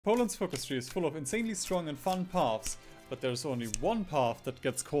Poland's focus tree is full of insanely strong and fun paths, but there's only one path that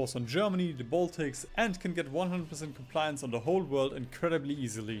gets cores on Germany, the Baltics, and can get 100% compliance on the whole world incredibly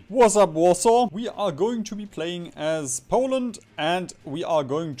easily. What's up, Warsaw? We are going to be playing as Poland, and we are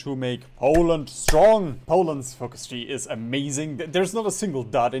going to make Poland strong. Poland's focus tree is amazing. There's not a single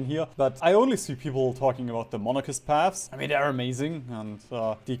dud in here, but I only see people talking about the monarchist paths. I mean, they're amazing, and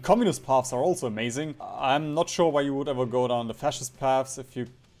the communist paths are also amazing. I'm not sure why you would ever go down the fascist paths if you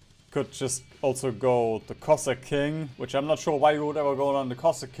could just also go the Cossack King, which I'm not sure why you would ever go on the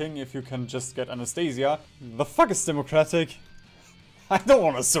Cossack King if you can just get Anastasia. The fuck is democratic? I don't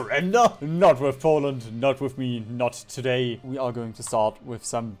want to surrender. Not with Poland, not with me, not today. We are going to start with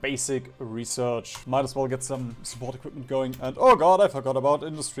some basic research. Might as well get some support equipment going. And oh god, I forgot about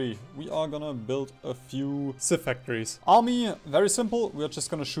industry. We are gonna build a few civ factories. Army, very simple. We are just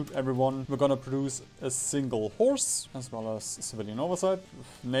gonna shoot everyone. We're gonna produce a single horse as well as civilian oversight.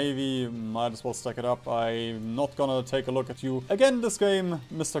 Navy, might as well stack it up. I'm not gonna take a look at you again this game,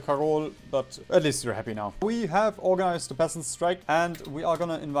 Mr. Karol, but at least you're happy now. We have organized the peasant strike and we are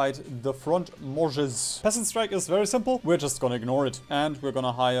gonna invite the front Morges. Peasant strike is very simple. We're just gonna ignore it. And we're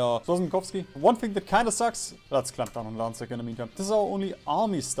gonna hire Slozenkowski. One thing that kind of sucks, let's clamp down on Danzig in the meantime. This is our only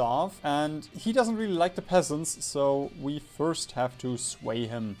army staff and he doesn't really like the peasants, so we first have to sway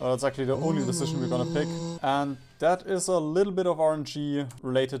him. That's actually the only decision we're gonna pick. And that is a little bit of RNG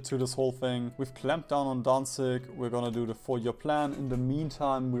related to this whole thing. We've clamped down on Danzig. We're gonna do the 4-year plan. In the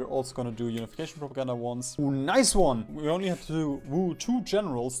meantime, we're also gonna do unification propaganda once. Ooh, nice one! We only have to woo 2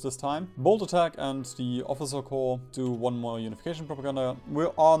 generals this time. Bold attack and the officer corps do 1 more unification propaganda. We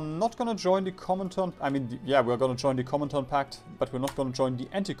are not gonna join the Comintern. I mean, yeah, we're gonna join the Comintern Pact, but we're not gonna join the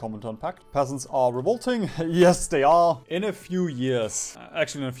anti-Comintern Pact. Peasants are revolting. Yes, they are. In a few years,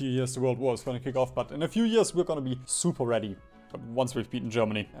 actually in a few years, the World War is gonna kick off, but in a few years, we're gonna be super ready once we've beaten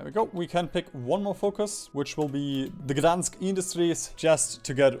Germany. There we go. We can pick 1 more focus, which will be the Gdansk industries, just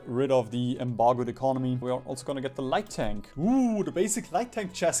to get rid of the embargoed economy. We are also gonna get the light tank. Ooh, the basic light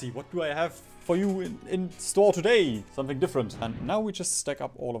tank chassis. What do I have for you in store today? Something different. And now we just stack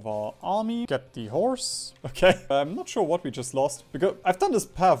up all of our army. Get the horse. Okay. I'm not sure what we just lost, because I've done this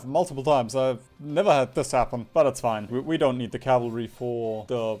path multiple times. I've never had this happen, but it's fine. We don't need the cavalry for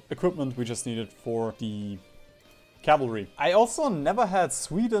the equipment. We just need it for the cavalry. I also never had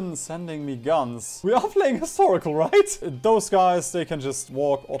Sweden sending me guns. We are playing historical, right? Those guys, they can just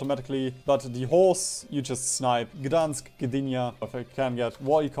walk automatically, but the horse, you just snipe. Gdansk, Gdynia. If I can get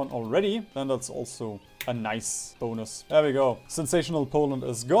war econ already, then that's also a nice bonus. There we go. Sensational Poland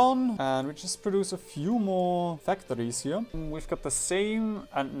is gone. And we just produce a few more factories here. We've got the same.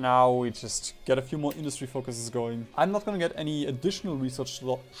 And now we just get a few more industry focuses going. I'm not gonna get any additional research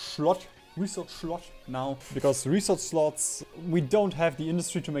slot now, because research slots, we don't have the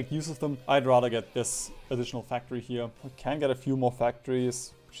industry to make use of them. I'd rather get this additional factory here. We can get a few more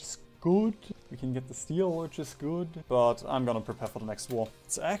factories, which is good. We can get the steel, which is good, but I'm gonna prepare for the next war.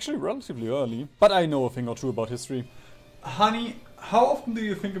 It's actually relatively early, but I know a thing or two about history. Honey, how often do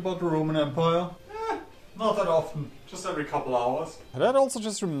you think about the Roman Empire? Not that often, just every couple hours. That also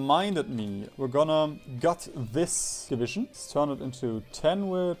just reminded me, we're gonna gut this division. Let's turn it into 10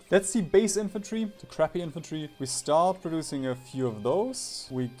 with... That's the base infantry, the crappy infantry. We start producing a few of those.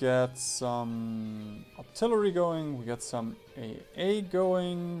 We get some artillery going, we get some AA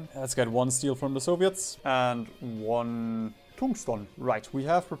going. Let's get 1 steel from the Soviets and 1... tungsten. Right, we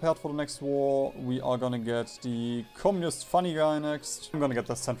have prepared for the next war. We are gonna get the communist funny guy next. I'm gonna get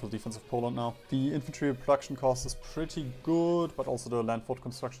the central defense of Poland now. The infantry production cost is pretty good, but also the land fort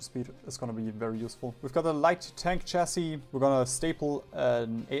construction speed is gonna be very useful. We've got a light tank chassis. We're gonna staple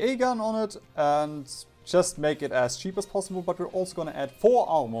an AA gun on it and just make it as cheap as possible, but we're also gonna add 4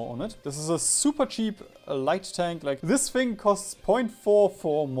 armor on it. This is a super cheap light tank. Like, this thing costs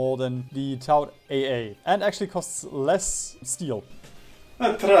 0.44 more than the Tout AA and actually costs less steel.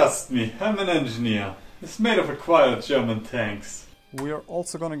 Trust me, I'm an engineer. It's made of acquired German tanks. We are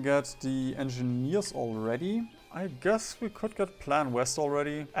also gonna get the engineers already. I guess we could get Plan West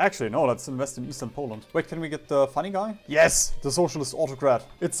already. Actually, no, let's invest in Eastern Poland. Wait, can we get the funny guy? Yes, the socialist autocrat.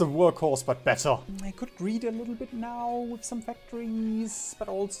 It's a workhorse, but better. I could greed a little bit now with some factories, but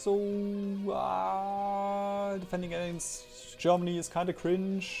also defending against Germany is kind of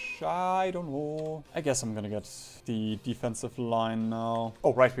cringe. I don't know. I guess I'm gonna get the defensive line now.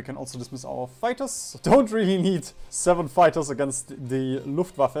 Oh, right, we can also dismiss our fighters. Don't really need 7 fighters against the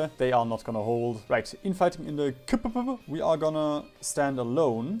Luftwaffe. They are not gonna hold. Right, infighting in the we are gonna stand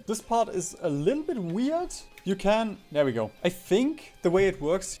alone. This part is a little bit weird. You can, there we go. I think the way it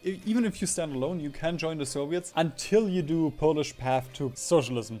works, even if you stand alone, you can join the Soviets until you do Polish path to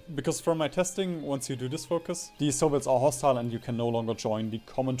socialism. Because from my testing, once you do this focus, the Soviets are hostile and you can no longer join the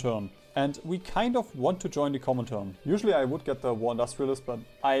Comintern. And we kind of want to join the Comintern. Usually I would get the War Industrialist, but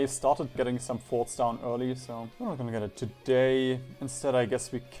I started getting some forts down early, so we're not gonna get it today. Instead, I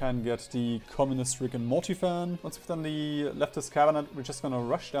guess we can get the Communist Rick and Morty fan. Once we've done the leftist cabinet, we're just gonna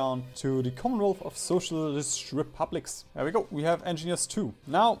rush down to the Commonwealth of Socialist Republics. There we go, we have engineers too.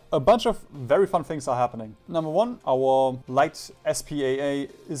 Now, a bunch of very fun things are happening. Number one, our light SPAA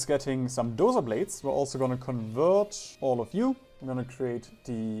is getting some dozer blades. We're also gonna convert all of you. We're gonna create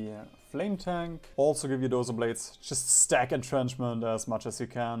the flame tank. Also give you dozer blades. Just stack entrenchment as much as you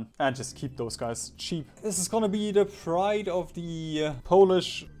can. And just keep those guys cheap. This is gonna be the pride of the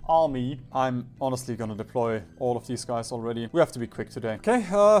Polish army. I'm honestly gonna deploy all of these guys already. We have to be quick today. Okay,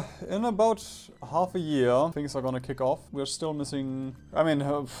 in about half a year, things are gonna kick off. We're still missing... I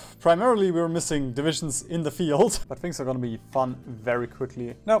mean, primarily we're missing divisions in the field. But things are gonna be fun very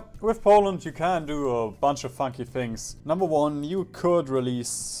quickly. Now, with Poland, you can do a bunch of funky things. Number one, you could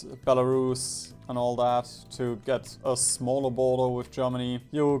release Belarus and all that to get a smaller border with Germany.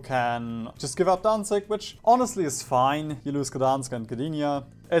 You can just give up Danzig, which honestly is fine. You lose Gdansk and Gdynia.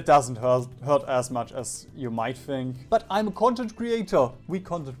 It doesn't hurt as much as you might think. But I'm a content creator. We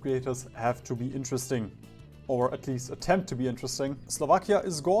content creators have to be interesting. Or at least attempt to be interesting. Slovakia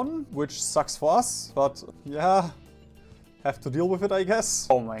is gone, which sucks for us. But yeah, have to deal with it, I guess.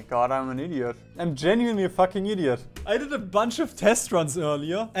 Oh my god, I'm an idiot. I'm genuinely a fucking idiot. I did a bunch of test runs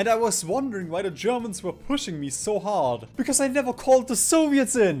earlier, and I was wondering why the Germans were pushing me so hard. Because I never called the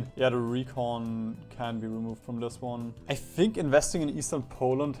Soviets in. Yeah, the recon can be removed from this one. I think investing in Eastern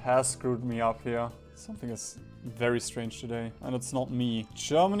Poland has screwed me up here. Something is very strange today, and it's not me.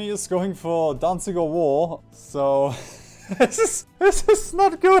 Germany is going for Danziger War, so this is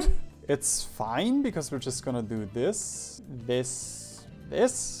not good. It's fine, because we're just gonna do this, this.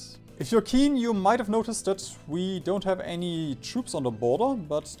 If you're keen, you might have noticed that we don't have any troops on the border,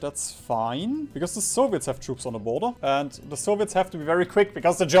 but that's fine, because the Soviets have troops on the border, and the Soviets have to be very quick,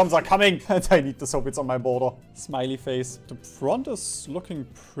 because the Germans are coming, and I need the Soviets on my border. Smiley face. The front is looking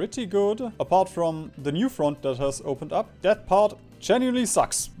pretty good, apart from the new front that has opened up. That part genuinely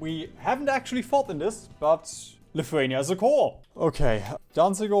sucks. We haven't actually fought in this, but Lithuania is a core. Okay,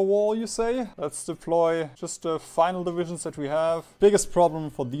 Danziger Wall, you say? Let's deploy just the final divisions that we have. Biggest problem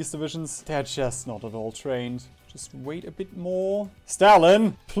for these divisions, they're just not at all trained. Just wait a bit more.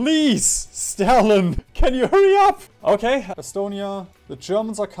 Stalin, please! Stalin, can you hurry up? Okay, Estonia, the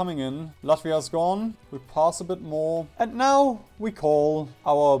Germans are coming in. Latvia's gone. We pass a bit more. And now we call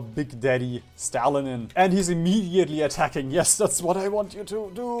our big daddy Stalin in. And he's immediately attacking. Yes, that's what I want you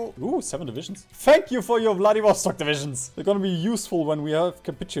to do. Ooh, 7 divisions. Thank you for your Vladivostok divisions. They're gonna be useful when we have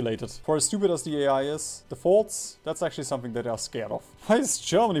capitulated. For as stupid as the AI is, the forts, that's actually something that they are scared of. Why is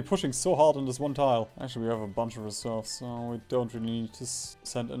Germany pushing so hard on this one tile? Actually, we have a bunch of reserves, so we don't really need to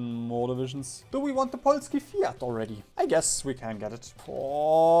send in more divisions. Do we want the Polski Fiat already? I guess we can get it.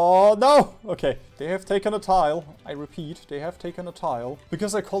 Oh, no! Okay, they have taken a tile. I repeat, they have taken a tile.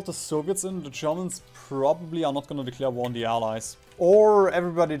 Because I called the Soviets in, the Germans probably are not going to declare war on the Allies. Or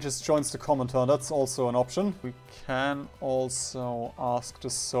everybody just joins the Comintern. That's also an option. We can also ask the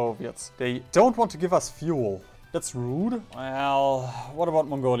Soviets. They don't want to give us fuel. That's rude. Well, what about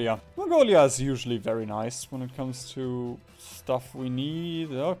Mongolia? Mongolia is usually very nice when it comes to stuff we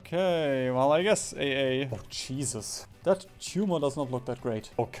need. Okay, well, I guess AA. Oh, Jesus. That tumor does not look that great.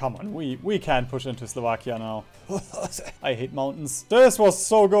 Oh, come on. We can push into Slovakia now. I hate mountains. This was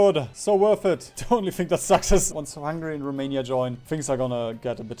so good. So worth it. The only thing that sucks is once Hungary and Romania join, things are gonna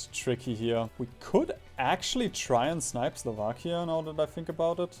get a bit tricky here. We could actually try and snipe Slovakia now that I think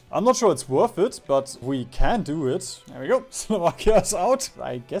about it. I'm not sure it's worth it, but we can do it. There we go. Slovakia is out.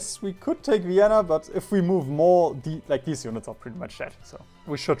 I guess we could take Vienna, but if we move more, like these units are pretty much dead. So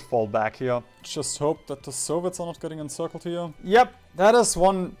we should fall back here. Just hope that the Soviets are not getting encircled here. Yep, that is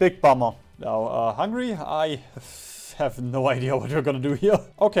one big bummer. Now, Hungary, I have no idea what you're gonna do here.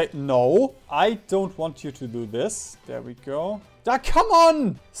 Okay, no. I don't want you to do this. There we go. Ah, come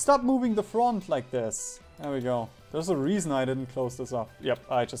on! Stop moving the front like this. There we go. There's a reason I didn't close this up. Yep,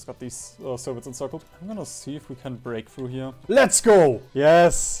 I just got these Soviets encircled. I'm gonna see if we can break through here. Let's go!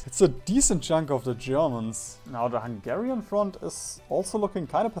 Yes! It's a decent chunk of the Germans. Now the Hungarian front is also looking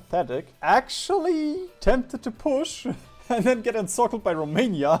kind of pathetic. Actually tempted to push. and then get encircled by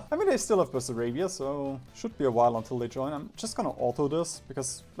Romania. I mean, they still have Bessarabia, so should be a while until they join. I'm just gonna auto this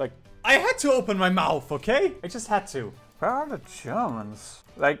because, like, I had to open my mouth, okay? I just had to. Where are the Germans?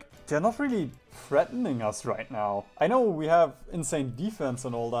 Like, they're not really threatening us right now. I know we have insane defense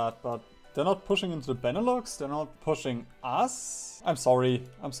and all that, but they're not pushing into the Benelux. They're not pushing us. I'm sorry.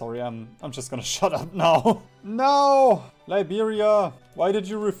 I'm just gonna shut up now. No! Liberia, why did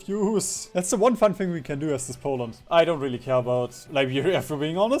you refuse? That's the one fun thing we can do as this Poland. I don't really care about Liberia, if we're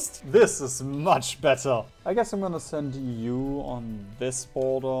being honest. This is much better. I guess I'm gonna send you on this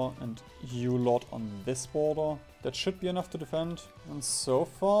border and you lot on this border. That should be enough to defend. And so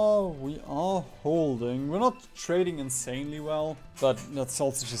far, we are holding. We're not trading insanely well, but that's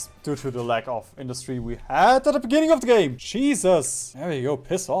also just due to the lack of industry we had at the beginning of the game. Jesus! There you go,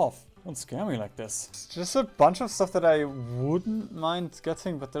 piss off. Don't scare me like this. It's just a bunch of stuff that I wouldn't mind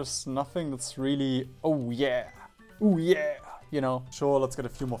getting, but there's nothing that's really, oh yeah, you know. Sure, let's get a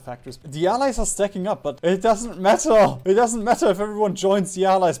few more factories. The allies are stacking up, but it doesn't matter. It doesn't matter if everyone joins the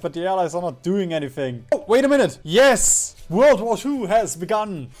allies, but the allies are not doing anything. Oh, wait a minute. Yes! World War II has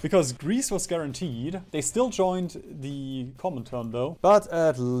begun! Because Greece was guaranteed. They still joined the Comintern though. But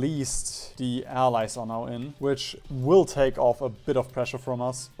at least the allies are now in, which will take off a bit of pressure from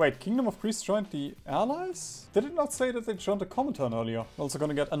us. Wait, Kingdom of Greece joined the allies? Did it not say that they joined the Comintern earlier? We're also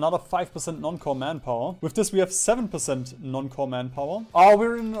gonna get another 5% non-core manpower. With this we have 7% non-core manpower. Oh,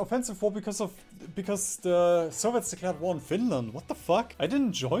 we're in an offensive war because the Soviets declared war on Finland. What the fuck? I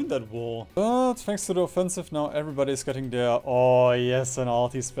didn't join that war. But thanks to the offensive now everybody's getting their, oh yes, an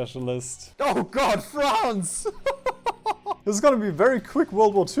arty specialist. Oh god, France! This is gonna be a very quick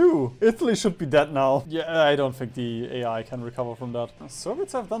World War II. Italy should be dead now. Yeah, I don't think the AI can recover from that. The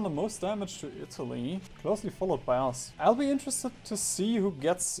Soviets have done the most damage to Italy, closely followed by us. I'll be interested to see who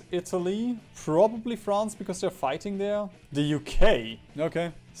gets Italy. Probably France, because they're fighting there. The UK.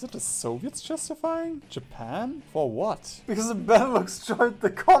 Okay. Is it the Soviets justifying? Japan? For what? Because the Benelux joined the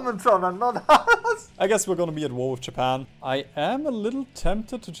Comintern and not us! I guess we're gonna be at war with Japan. I am a little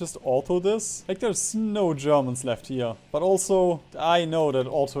tempted to just auto this. Like, there's no Germans left here. But also, I know that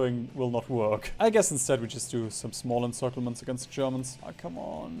autoing will not work. I guess instead we just do some small encirclements against the Germans. Oh, come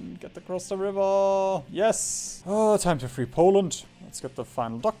on, get across the river. Yes! Oh, time to free Poland. Let's get the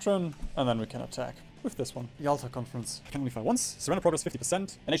final doctrine, and then we can attack. With this one. Yalta Conference. I can only fight once. Surrender progress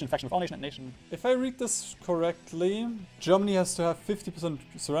 50%. A nation faction with all nation and nation. If I read this correctly, Germany has to have 50%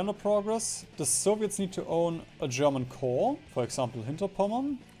 surrender progress. The Soviets need to own a German core. For example,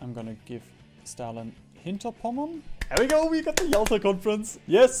 Hinterpommern. I'm gonna give Stalin Hinterpommern. There we go, we got the Yalta Conference.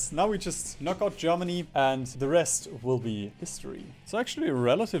 Yes, now we just knock out Germany and the rest will be history. It's actually a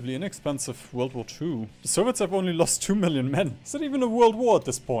relatively inexpensive World War II. The Soviets have only lost 2 million men. Is it even a world war at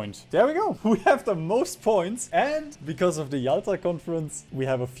this point? There we go. We have the most points, and because of the Yalta Conference, we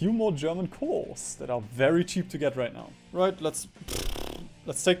have a few more German cores that are very cheap to get right now. Right, let's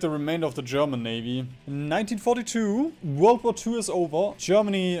take the remainder of the German Navy. In 1942, World War II is over.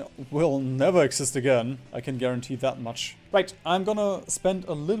 Germany will never exist again. I can guarantee that much. Right, I'm gonna spend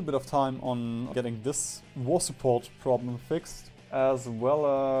a little bit of time on getting this war support problem fixed, as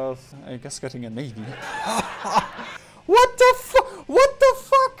well as, I guess, getting a navy. What the fuck? What the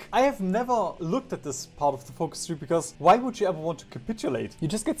fuck? I have never looked at this part of the focus tree because why would you ever want to capitulate? You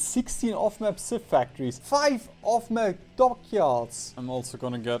just get 16 off-map civ factories, 5 off-map dockyards. I'm also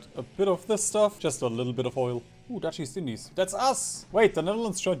gonna get a bit of this stuff, just a little bit of oil. Ooh, Dutch East Indies. That's us. Wait, the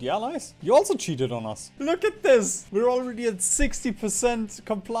Netherlands joined the Allies? You also cheated on us. Look at this. We're already at 60%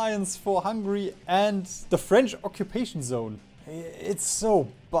 compliance for Hungary and the French occupation zone. It's so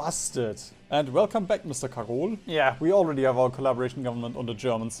busted. And welcome back, Mr. Karol. Yeah, we already have our collaboration government on the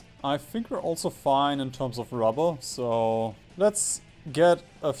Germans. I think we're also fine in terms of rubber, so let's get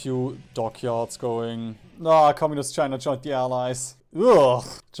a few dockyards going. Ah, Communist China joined the Allies. Ugh.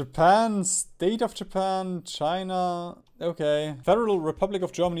 Japan, State of Japan, China. Okay. Federal Republic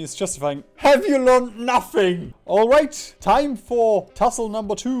of Germany is justifying. Have you learned nothing? Alright, time for tussle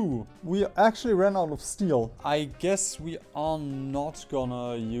number 2. We actually ran out of steel. I guess we are not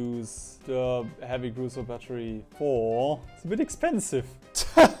gonna use the heavy cruiser battery 4. It's a bit expensive.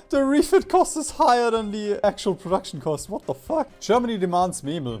 The refit cost is higher than the actual production cost. What the fuck? Germany demands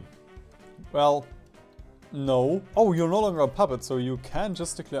Memel. Well, no. Oh, you're no longer a puppet, so you can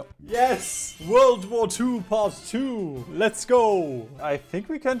just declare... Yes! World War II Part 2! Let's go! I think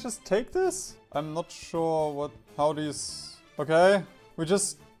we can just take this? I'm not sure how these... Okay. We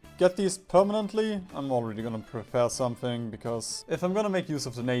just get these permanently, I'm already gonna prepare something, because if I'm gonna make use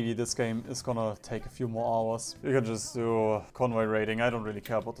of the Navy, this game is gonna take a few more hours. You can just do convoy raiding. I don't really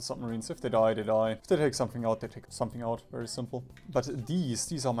care about the submarines. If they die, they die. If they take something out, they take something out. Very simple. But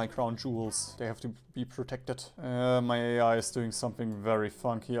these are my crown jewels. They have to be protected. My AI is doing something very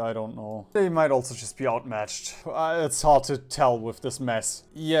funky. I don't know. They might also just be outmatched. It's hard to tell with this mess.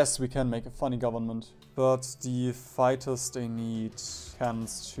 Yes, we can make a funny government. But the fighters, they need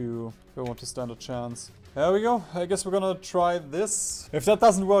cannons too. They want to stand a chance. There we go. I guess we're gonna try this. If that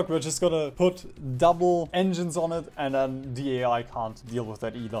doesn't work, we're just gonna put double engines on it, and then the AI can't deal with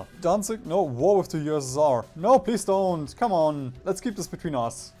that either. Danzig? No, war with the USSR. No, please don't. Come on. Let's keep this between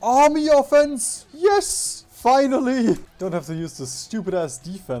us. Army offense! Yes! Finally! Don't have to use this stupid ass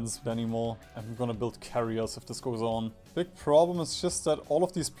defense anymore. I'm gonna build carriers if this goes on. Big problem is just that all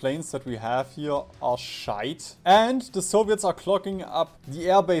of these planes that we have here are shite. And the Soviets are clogging up the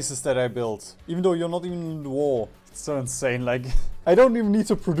air bases that I built. Even though you're not even in the war. It's so insane, like... I don't even need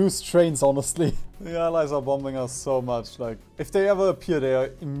to produce trains, honestly. The Allies are bombing us so much, like... If they ever appear, they are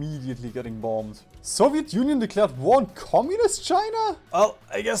immediately getting bombed. Soviet Union declared war on Communist China? Well,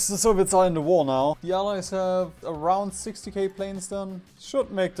 I guess the Soviets are in the war now. The Allies have around 60k planes then.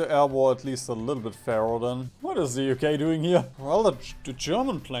 Should make the air war at least a little bit fairer then. What is the UK doing here? Well, the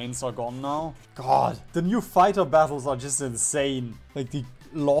German planes are gone now. God, the new fighter battles are just insane. Like the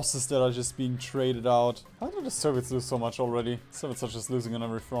losses that are just being traded out. How did the Soviets lose so much already? The Soviets are just losing on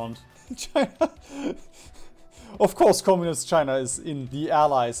every front. China... Of course, Communist China is in the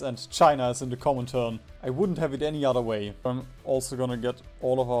Allies and China is in the Comintern. I wouldn't have it any other way. I'm also gonna get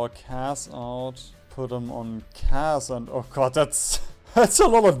all of our CAS out, put them on CAS, and oh god, that's a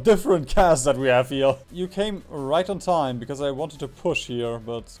lot of different CAS that we have here. You came right on time because I wanted to push here,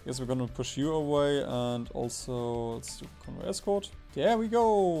 but I guess we're gonna push you away, and also let's do convoy escort. There we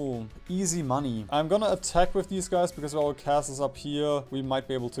go. Easy money. I'm gonna attack with these guys because our CAS is up here. We might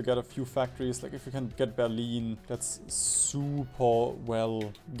be able to get a few factories. Like if we can get Berlin, that's super well.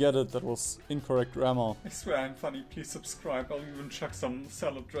 Get it, that was incorrect grammar. I swear I'm funny. Please subscribe. I'll even chuck some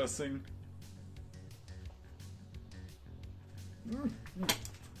salad dressing.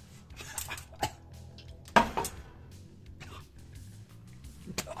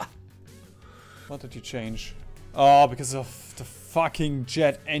 What did you change? Oh, because of the fucking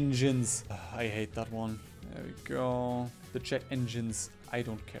jet engines. I hate that one. There we go. The jet engines I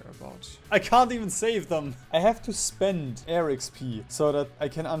don't care about. I can't even save them. I have to spend air XP so that I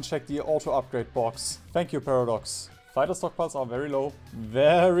can uncheck the auto upgrade box. Thank you, Paradox. Fighter stockpiles are very low.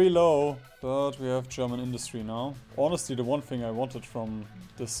 Very low. But we have German industry now. Honestly, the one thing I wanted from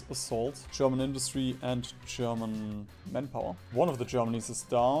this assault, German industry and German manpower. One of the Germanys is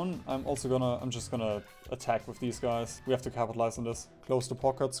down. I'm just gonna attack with these guys. We have to capitalize on this. Close the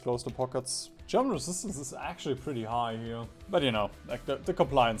pockets, close the pockets. German resistance is actually pretty high here. But you know, like the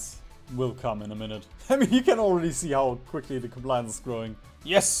compliance will come in a minute. I mean, you can already see how quickly the compliance is growing.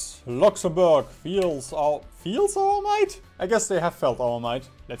 Yes, Luxembourg feels our might? I guess they have felt our might.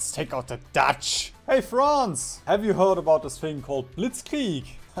 Let's take out the Dutch. Hey France, have you heard about this thing called Blitzkrieg?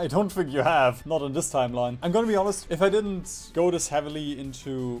 I don't think you have, not in this timeline. I'm gonna be honest, if I didn't go this heavily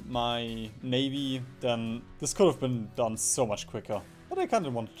into my navy, then this could have been done so much quicker. But I kind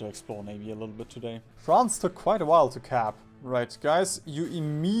of wanted to explore navy a little bit today. France took quite a while to cap. Right, guys, you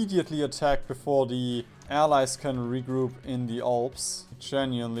immediately attack before the allies can regroup in the Alps.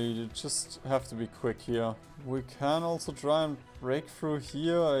 Genuinely, you just have to be quick here. We can also try and break through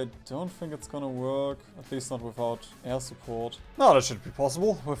here. I don't think it's gonna work, at least not without air support. No, that should be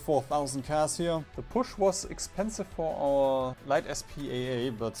possible with 4,000 CAS here. The push was expensive for our light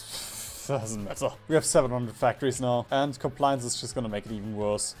SPAA, but doesn't matter. We have 700 factories now, and compliance is just gonna make it even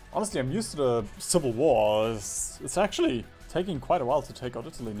worse. Honestly, I'm used to the civil war. It's actually taking quite a while to take out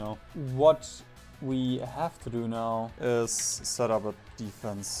Italy now. What we have to do now is set up a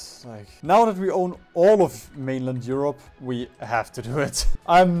defense. Like, now that we own all of mainland Europe, we have to do it.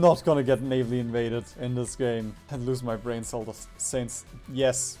 I'm not gonna get navally invaded in this game and lose my brain cells of Saints.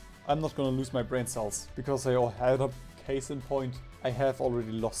 Yes, I'm not gonna lose my brain cells because I all had a case in point. I have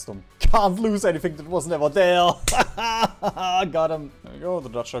already lost them. Can't lose anything that was never there. Got him. There we go, the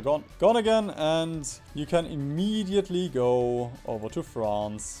Dutch are gone. Gone again, and you can immediately go over to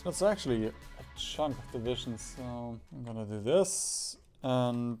France. That's actually a chunk of divisions, so I'm gonna do this.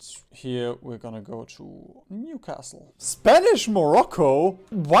 And here we're gonna go to Newcastle. Spanish Morocco?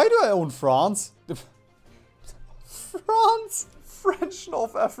 Why do I own France? France? French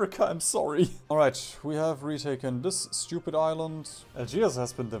North Africa, I'm sorry. Alright, we have retaken this stupid island. Algiers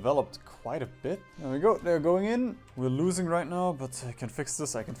has been developed quite a bit. There we go, they're going in. We're losing right now, but I can fix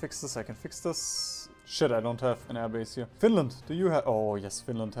this, I can fix this, I can fix this. Shit, I don't have an airbase here. Finland, do you have... Oh, yes,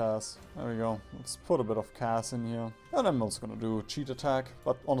 Finland has. There we go. Let's put a bit of CAS in here. And I'm also gonna do a cheat attack.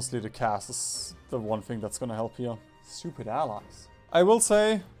 But honestly, the CAS is the one thing that's gonna help here. Stupid allies. I will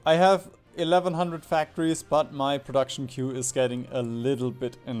say, I have 1100 factories, but my production queue is getting a little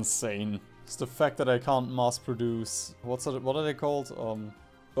bit insane. It's the fact that I can't mass produce... What are they called?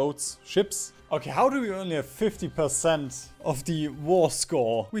 Boats? Ships? Okay, how do we only have 50% of the war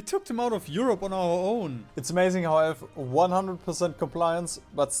score? We took them out of Europe on our own. It's amazing how I have 100% compliance,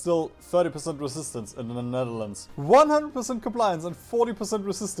 but still 30% resistance in the Netherlands. 100% compliance and 40%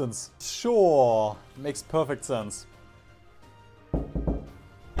 resistance. Sure, makes perfect sense.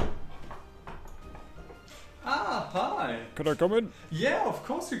 Ah, hi. Could I come in? Yeah, of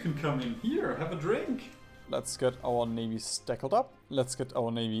course you can come in. Here, have a drink. Let's get our navy stackled up. Let's get our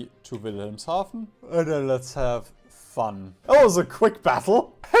navy to Wilhelmshaven. And then let's have fun. That was a quick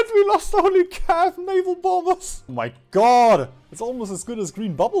battle. And we lost only Cav naval bombers. Oh my god. It's almost as good as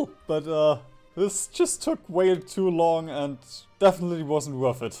Green Bubble. But this just took way too long and definitely wasn't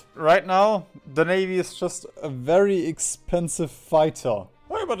worth it. Right now, the navy is just a very expensive fighter.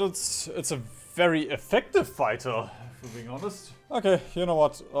 Hey, but it's a very effective fighter, if we're being honest. Okay, you know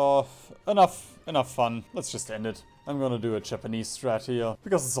what? Enough fun. Let's just end it. I'm gonna do a Japanese strat here,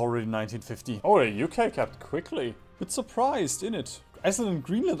 because it's already 1950. Oh, the UK capped quickly. Bit surprised, innit? Iceland and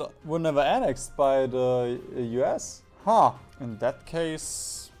Greenland were never annexed by the US. Huh. In that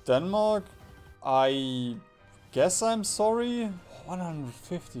case, Denmark, I guess I'm sorry.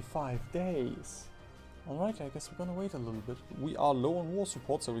 155 days. Alright, I guess we're gonna wait a little bit. We are low on war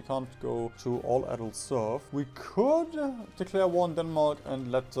support, so we can't go to all adult serve. We could declare war on Denmark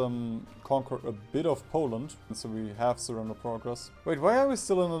and let them conquer a bit of Poland. So we have surrender progress. Wait, why are we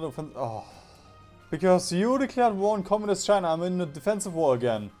still in a defense? Oh. Because you declared war on communist China. I'm in a defensive war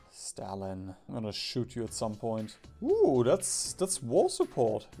again. Stalin, I'm gonna shoot you at some point. Ooh, that's war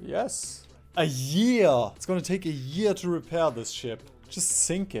support. Yes. A year! It's gonna take a year to repair this ship. Just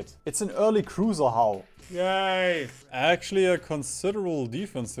sink it. It's an early cruiser, how? Yay! Actually, a considerable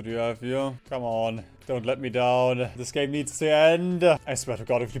defense that you have here. Come on, don't let me down. This game needs to end. I swear to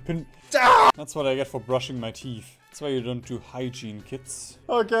God, if you pin... Ah! That's what I get for brushing my teeth. That's why you don't do hygiene kits.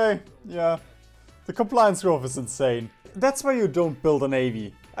 Okay, yeah. The compliance growth is insane. That's why you don't build a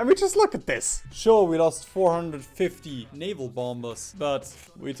navy. I mean, just look at this. Sure, we lost 450 naval bombers, but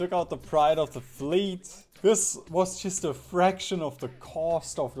we took out the pride of the fleet. This was just a fraction of the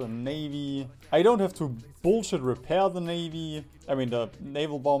cost of the navy. I don't have to bullshit repair the navy. I mean, the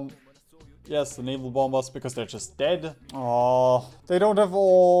naval bomb... Yes, the naval bombers, because they're just dead. Oh, they don't have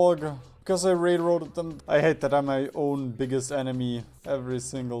org. Because I railroaded them. I hate that I'm my own biggest enemy every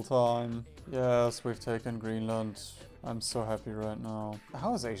single time. Yes, we've taken Greenland. I'm so happy right now.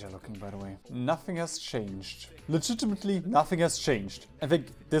 How is Asia looking, by the way? Nothing has changed. Legitimately, nothing has changed. I think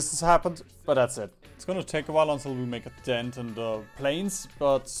this has happened, but that's it. It's gonna take a while until we make a dent in the planes,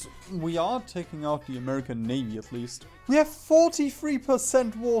 but we are taking out the American Navy at least. We have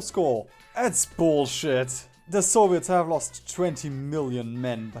 43% war score. That's bullshit. The Soviets have lost 20 million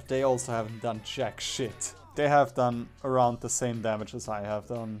men, but they also haven't done jack shit. They have done around the same damage as I have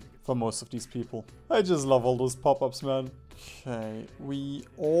done for most of these people. I just love all those pop-ups, man. Okay, we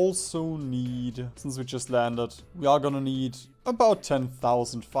also need, since we just landed, we are gonna need about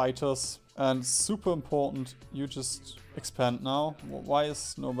 10,000 fighters. And super important, you just expand now. Why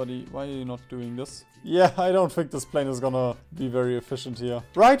are you not doing this? Yeah, I don't think this plane is gonna be very efficient here.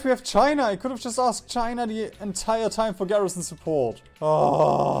 Right, we have China. I could have just asked China the entire time for garrison support.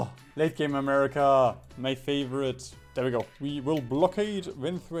 Oh, late game America, my favorite. There we go. We will blockade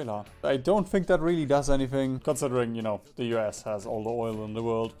Venezuela. I don't think that really does anything, considering, you know, the US has all the oil in the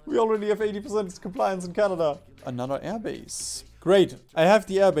world. We already have 80% compliance in Canada. Another airbase. Great. I have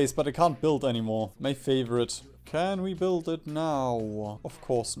the airbase, but I can't build anymore. My favorite. Can we build it now? Of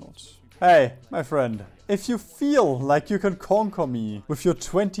course not. Hey, my friend. If you feel like you can conquer me with your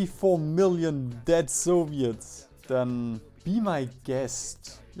 24 million dead Soviets, then be my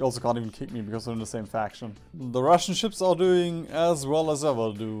guest. You also can't even kick me because we're in the same faction. The Russian ships are doing as well as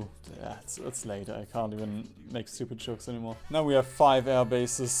ever do. Yeah, it's late. I can't even make stupid jokes anymore. Now we have 5 air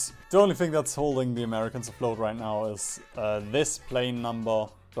bases. The only thing that's holding the Americans afloat right now is this plane number.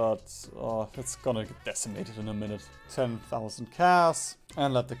 But it's gonna get decimated in a minute. 10,000 CAS.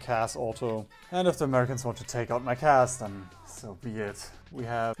 And let the CAS auto. And if the Americans want to take out my CAS, then so be it. We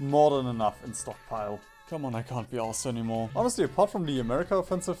have more than enough in stockpile. Come on, I can't be arsed anymore. Honestly, apart from the America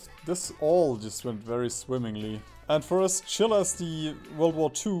offensive, this all just went very swimmingly. And for as chill as the World War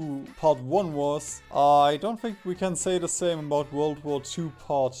II Part 1 was, I don't think we can say the same about World War II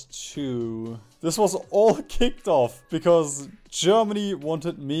Part 2. This was all kicked off because Germany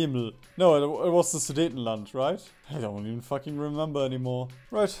wanted Memel. No, it was the Sudetenland, right? I don't even fucking remember anymore.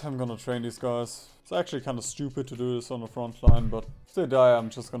 Right, I'm gonna train these guys. It's actually kind of stupid to do this on the front line, but if they die, I'm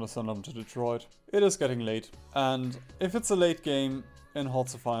just gonna send them to Detroit. It is getting late, and if it's a late game in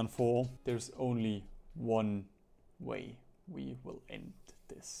Hearts of Iron 4, there's only one way we will end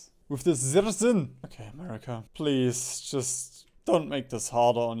this. With this Zirzin! Okay, America, please just don't make this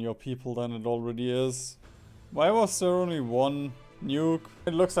harder on your people than it already is. Why was there only one nuke?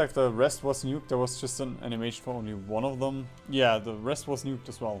 It looks like the rest was nuked. There was just an animation for only one of them. Yeah, the rest was nuked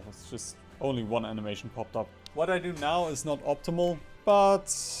as well. It's just only one animation popped up. What I do now is not optimal,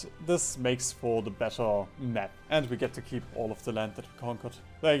 but this makes for the better map. And we get to keep all of the land that we conquered.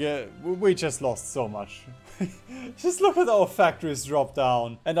 Like, we just lost so much. Just look at our factories drop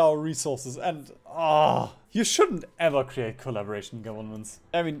down and our resources, and you shouldn't ever create collaboration governments.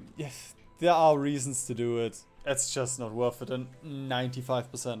 I mean, yes, there are reasons to do it. It's just not worth it in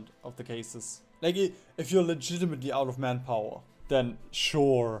 95% of the cases. Like, if you're legitimately out of manpower, then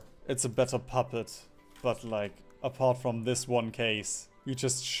sure, it's a better puppet. But like, apart from this one case, you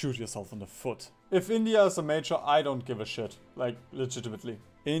just shoot yourself in the foot. If India is a major, I don't give a shit. Like, legitimately.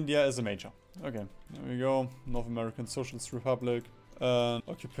 India is a major. Okay, there we go. North American Socialist Republic.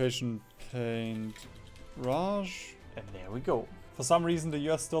 Occupation Paint Raj. And there we go. For some reason, the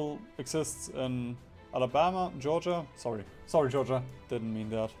US still exists in Alabama, Georgia. Sorry, Georgia. Didn't mean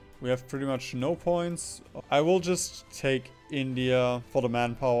that. We have pretty much no points. I will just take India for the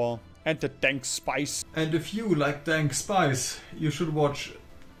manpower and the dank spice. And if you like dank spice, you should watch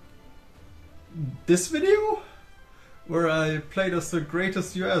this video where I played as the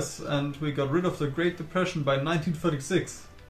greatest US and we got rid of the Great Depression by 1936.